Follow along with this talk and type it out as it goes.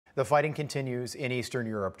The fighting continues in Eastern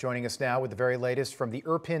Europe. Joining us now with the very latest from the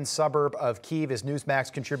Irpin suburb of Kyiv is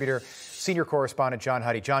Newsmax contributor, senior correspondent John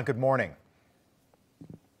Huddy. John, good morning.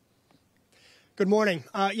 Good morning.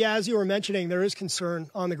 As you were mentioning, there is concern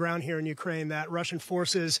on the ground here in Ukraine that Russian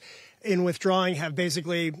forces in withdrawing have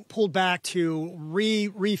basically pulled back to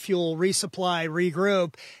refuel, resupply,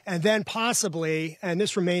 regroup, and then possibly, and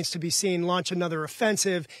this remains to be seen, launch another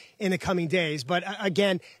offensive in the coming days. But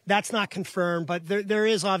again, that's not confirmed, but there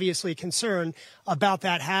is obviously concern about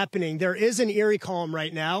that happening. There is an eerie calm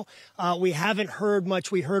right now. We haven't heard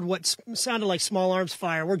much. We heard what sounded like small arms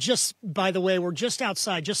fire. We're just, by the way, we're just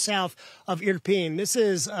outside, just south of Irpin. This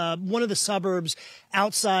is one of the suburbs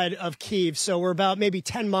outside of Kyiv. So we're about maybe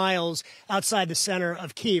 10 miles outside the center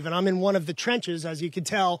of Kyiv. And I'm in one of the trenches, as you can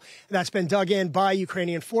tell, that's been dug in by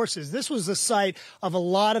Ukrainian forces. This was the site of a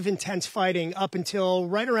lot of intense fighting up until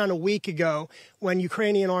right around a week ago when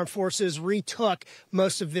Ukrainian armed forces retook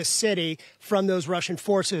most of this city from those Russian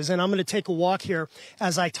forces. And I'm going to take a walk here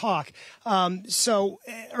as I talk. So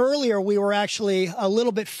earlier we were actually a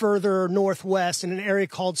little bit further northwest in an area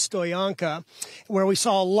called Stoyanka, where we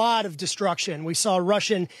saw a lot of destruction. We saw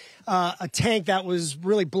a tank that was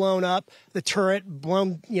really blown up, the turret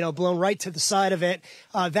blown right to the side of it.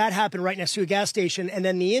 That happened right next to a gas station. And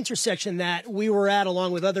then the intersection that we were at,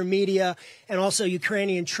 along with other media and also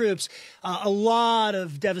Ukrainian troops, a lot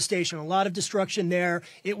of devastation, a lot of destruction there.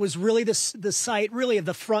 It was really the site really of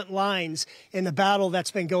the front lines in the battle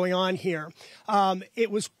that's been going on here.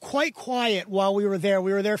 It was quite quiet while we were there.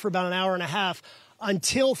 We were there for about an hour and a half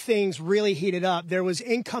until things really heated up. There was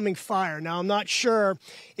incoming fire. Now, I'm not sure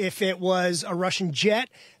if it was a Russian jet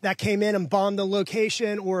that came in and bombed the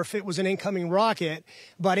location or if it was an incoming rocket,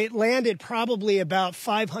 but it landed probably about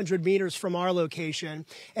 500 meters from our location.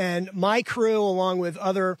 And my crew, along with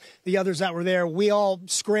the others that were there, we all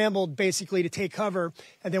scrambled basically to take cover.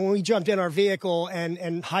 And then when we jumped in our vehicle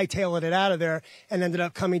and hightailed it out of there and ended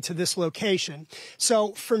up coming to this location.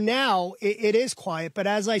 So for now, it is quiet. But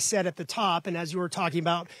as I said at the top, and as you were talking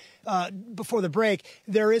about before the break,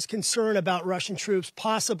 there is concern about Russian troops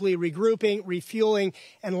possibly regrouping, refueling,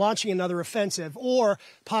 and launching another offensive, or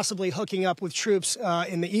possibly hooking up with troops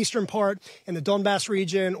in the eastern part, in the Donbass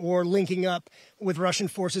region, or linking up with Russian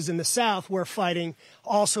forces in the south, where fighting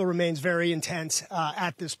also remains very intense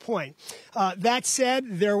at this point. That said,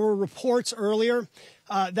 there were reports earlier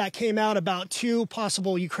that came out about 2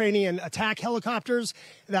 possible Ukrainian attack helicopters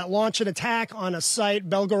that launched an attack on a site,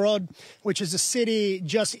 Belgorod, which is a city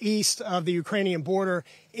just east of the Ukrainian border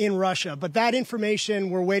in Russia. But that information,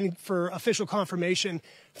 we're waiting for official confirmation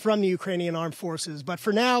from the Ukrainian armed forces. But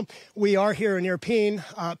for now, we are here in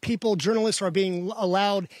Irpin. Journalists are being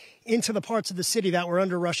allowed into the parts of the city that were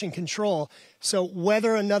under Russian control. So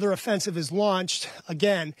whether another offensive is launched,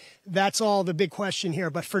 again, that's all the big question here.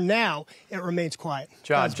 But for now, it remains quiet.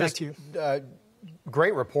 John, back to you.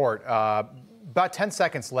 Great report. About 10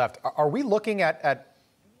 seconds left. Are we looking at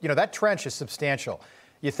that trench is substantial.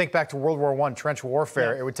 You think back to World War I, trench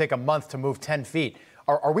warfare, It would take a month to move 10 feet.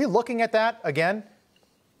 Are we looking at that again?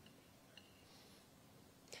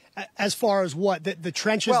 As far as what? The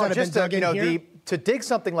trenches that have been dug in here? To dig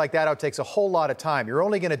something like that out takes a whole lot of time. You're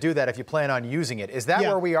only going to do that if you plan on using it. Is that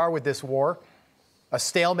where we are with this war? A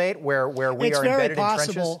stalemate where we are embedded in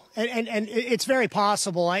trenches? And it's very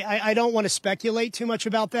possible. I don't want to speculate too much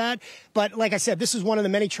about that. But like I said, this is one of the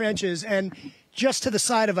many trenches. And just to the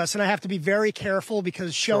side of us, and I have to be very careful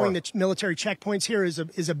because showing the military checkpoints here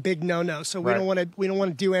is a big no-no. So we don't want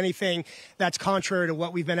to do anything that's contrary to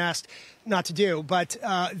what we've been asked not to do. But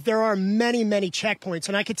there are many, many checkpoints,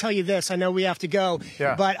 and I could tell you this. I know we have to go,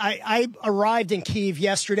 but I arrived in Kyiv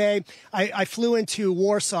yesterday. I flew into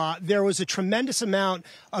Warsaw. There was a tremendous amount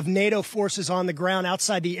of NATO forces on the ground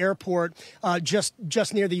outside the airport, just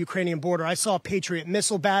near the Ukrainian border. I saw Patriot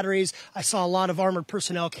missile batteries. I saw a lot of armored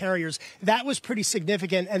personnel carriers. That was pretty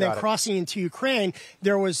significant. And then crossing into Ukraine,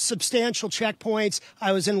 there was substantial checkpoints.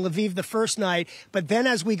 I was in Lviv the first night, but then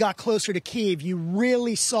as we got closer to Kyiv, you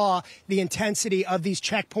really saw the intensity of these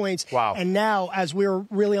checkpoints. Wow. And now, as we're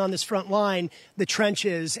really on this front line, the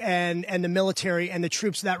trenches and the military and the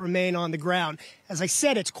troops that remain on the ground. As I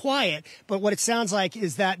said, it's quiet, but what it sounds like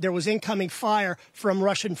is that there was incoming fire from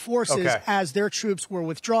Russian forces as their troops were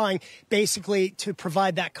withdrawing, basically to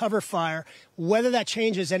provide that cover fire. Whether that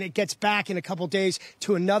changes and it gets back in a couple of days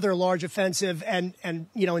to another large offensive and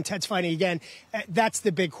intense fighting again, that's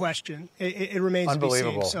the big question. It remains to be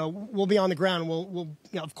seen. So we'll be on the ground. We'll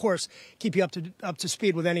of course keep you up to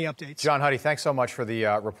speed with any updates. John Huddy, thanks so much for the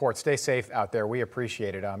report. Stay safe out there. We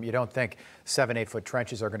appreciate it. You don't think 7-8 foot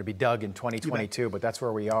trenches are going to be dug in 2022? too, but that's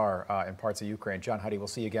where we are in parts of Ukraine. John Huddy, we'll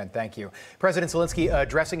see you again. Thank you. President Zelenskyy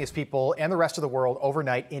addressing his people and the rest of the world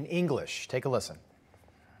overnight in English. Take a listen.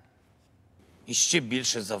 This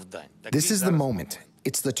is the moment.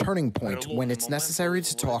 It's the turning point when it's necessary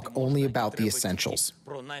to talk only about the essentials.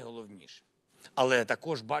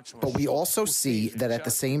 But we also see that at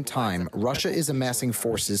the same time, Russia is amassing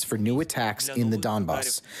forces for new attacks in the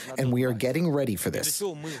Donbas, and we are getting ready for this.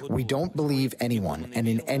 We don't believe anyone and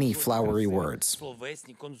in any flowery words.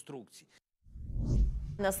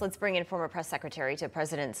 Let's bring in former press secretary to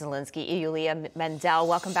President Zelenskyy, Iuliia Mendel.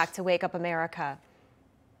 Welcome back to Wake Up America.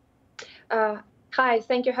 Hi,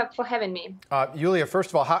 thank you for having me. Iuliia,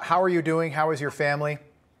 first of all, how are you doing? How is your family?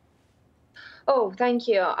 Oh, thank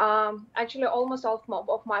you. Actually, almost all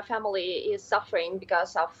of my family is suffering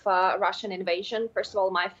because of Russian invasion. First of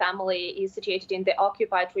all, my family is situated in the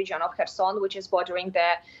occupied region of Kherson, which is bordering the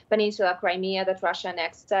peninsula Crimea that Russia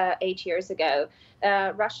annexed 8 years ago.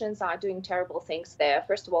 Russians are doing terrible things there.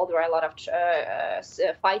 First of all, there are a lot of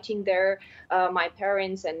fighting there. My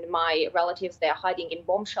parents and my relatives, they are hiding in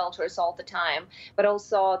bomb shelters all the time. But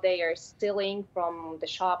also they are stealing from the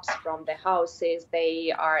shops, from the houses.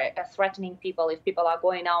 They are threatening people. If people are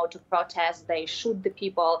going out to protest, they shoot the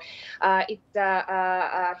people. It's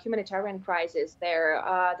a humanitarian crisis there.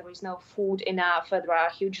 There is no food enough. There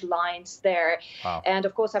are huge lines there. Wow. And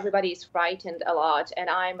of course, everybody is frightened a lot.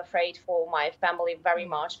 And I'm afraid for my family very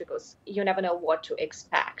much because you never know what to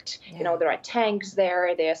expect. Yeah. You know, there are tanks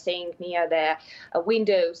there. They are staying near the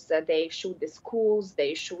windows. They shoot the schools.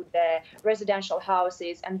 They shoot the residential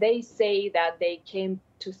houses. And they say that they came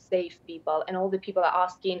to save people. And all the people are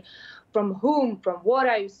asking, from whom, from what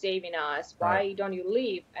are you saving us? Why don't you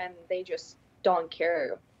leave? And they just don't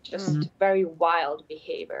care. Just very wild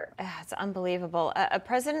behavior. It's unbelievable.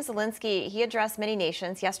 President Zelenskyy, he addressed many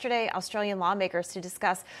nations yesterday, Australian lawmakers, to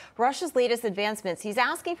discuss Russia's latest advancements. He's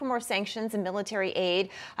asking for more sanctions and military aid,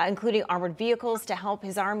 including armored vehicles to help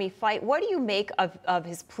his army fight. What do you make of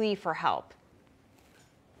his plea for help?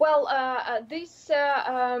 Well, these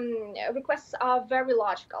requests are very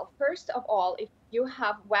logical. First of all, if you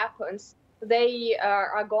have weapons, they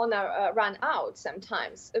are gonna run out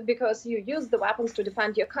sometimes because you use the weapons to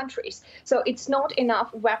defend your countries. So it's not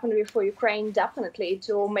enough weaponry for Ukraine, definitely,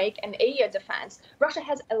 to make an air defense. Russia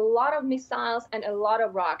has a lot of missiles and a lot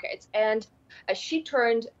of rockets, and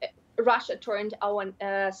Russia turned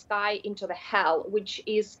our sky into the hell, which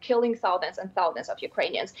is killing thousands and thousands of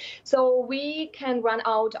Ukrainians. So we can run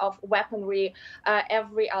out of weaponry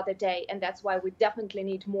every other day, and that's why we definitely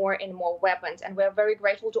need more and more weapons. And we're very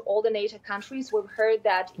grateful to all the NATO countries. We've heard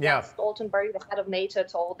that Jens Stoltenberg, the head of NATO,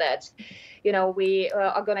 told that, you know, we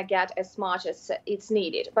are going to get as much as it's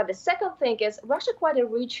needed. But the second thing is Russia quite a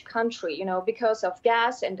rich country, you know, because of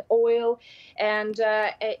gas and oil. And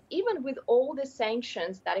even with all the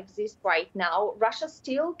sanctions that exist right now, Russia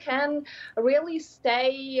still can really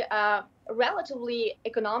stay relatively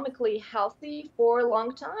economically healthy for a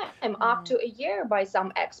long time, up to a year by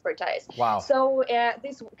some expertise. Wow. So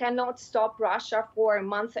this cannot stop Russia for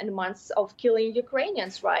months and months of killing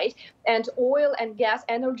Ukrainians, right? And oil and gas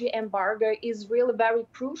energy embargo is really very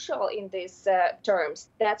crucial in these terms.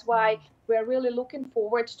 That's why we're really looking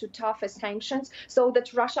forward to tougher sanctions so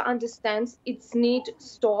that Russia understands its need to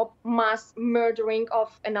stop mass murdering of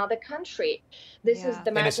another country. This is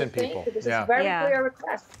the massive thing. This is a very clear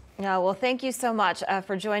request. Well, thank you so much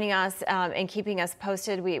for joining us and keeping us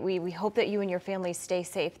posted. We hope that you and your family stay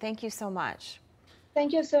safe. Thank you so much.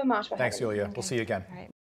 Thank you so much for having me. Thanks, Iuliia. Okay. We'll see you again. All right.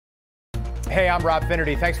 Hey, I'm Rob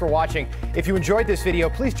Finnerty. Thanks for watching. If you enjoyed this video,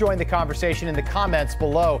 please join the conversation in the comments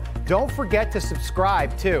below. Don't forget to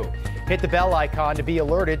subscribe, too. Hit the bell icon to be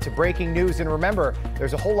alerted to breaking news. And remember,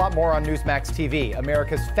 there's a whole lot more on Newsmax TV,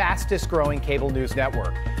 America's fastest growing cable news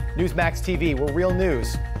network. Newsmax TV, we're real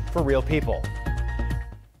news for real people.